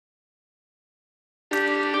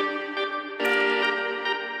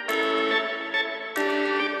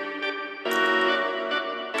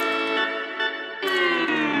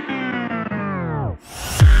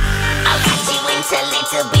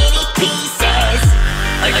to bitty pieces,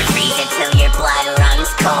 or freeze it till your blood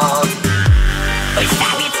runs cold, or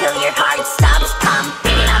stab you till your heart stops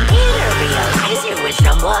pumping. I'm here to realize your wish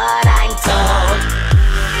from what I'm told.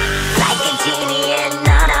 Like a genie in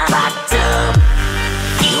a bottle,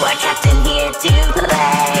 you are trapped in here to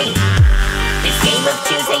play this game of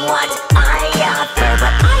choosing what I offer,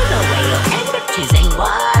 but either way you'll end up choosing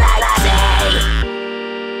what I say.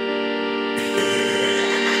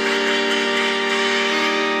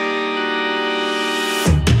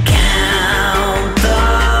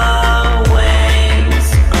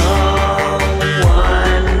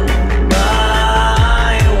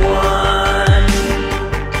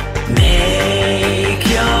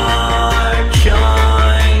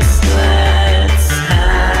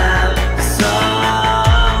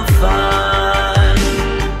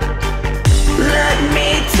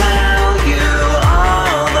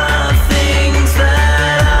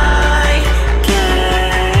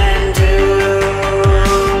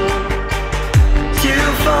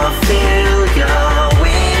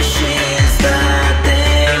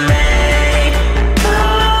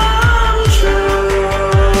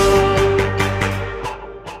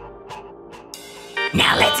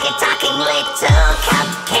 Now let's get talking, little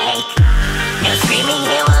cupcake. No screaming,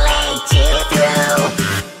 he will lead you through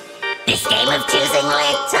this game of choosing.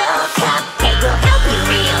 Little cupcake will help you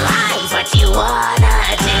realize what you wanna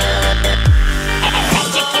do.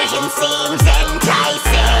 Electrocution seems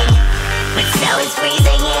enticing, but snow is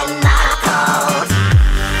freezing in the cold.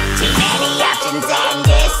 Too many options and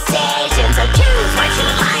decisions, so choose what you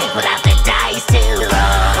like without the dice to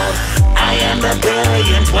roll. I am the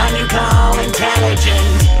brilliant one you call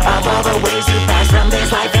intelligent. Of all the ways you pass from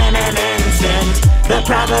this life in an instant, the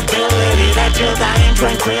probability that you'll die in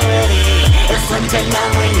tranquility is slim to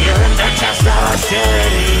none when you're in the chest of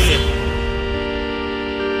hostility.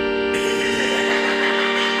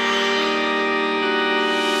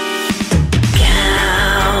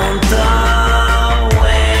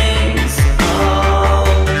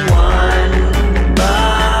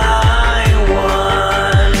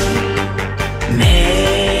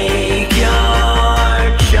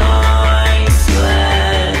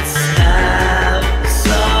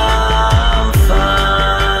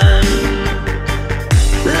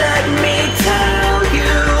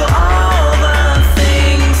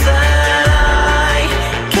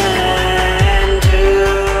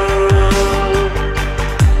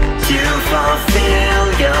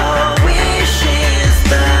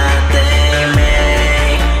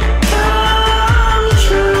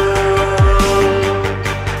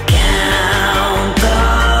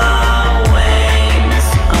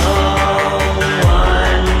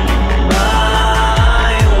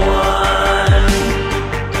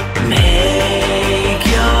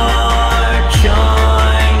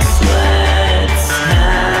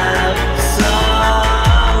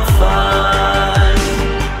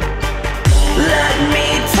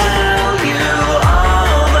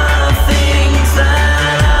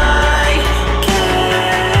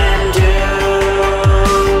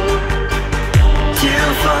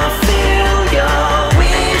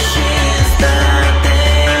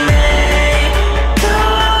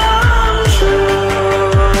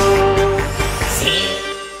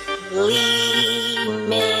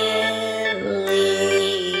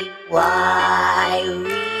 Why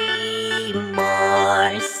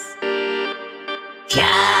remorse?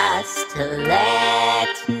 Just let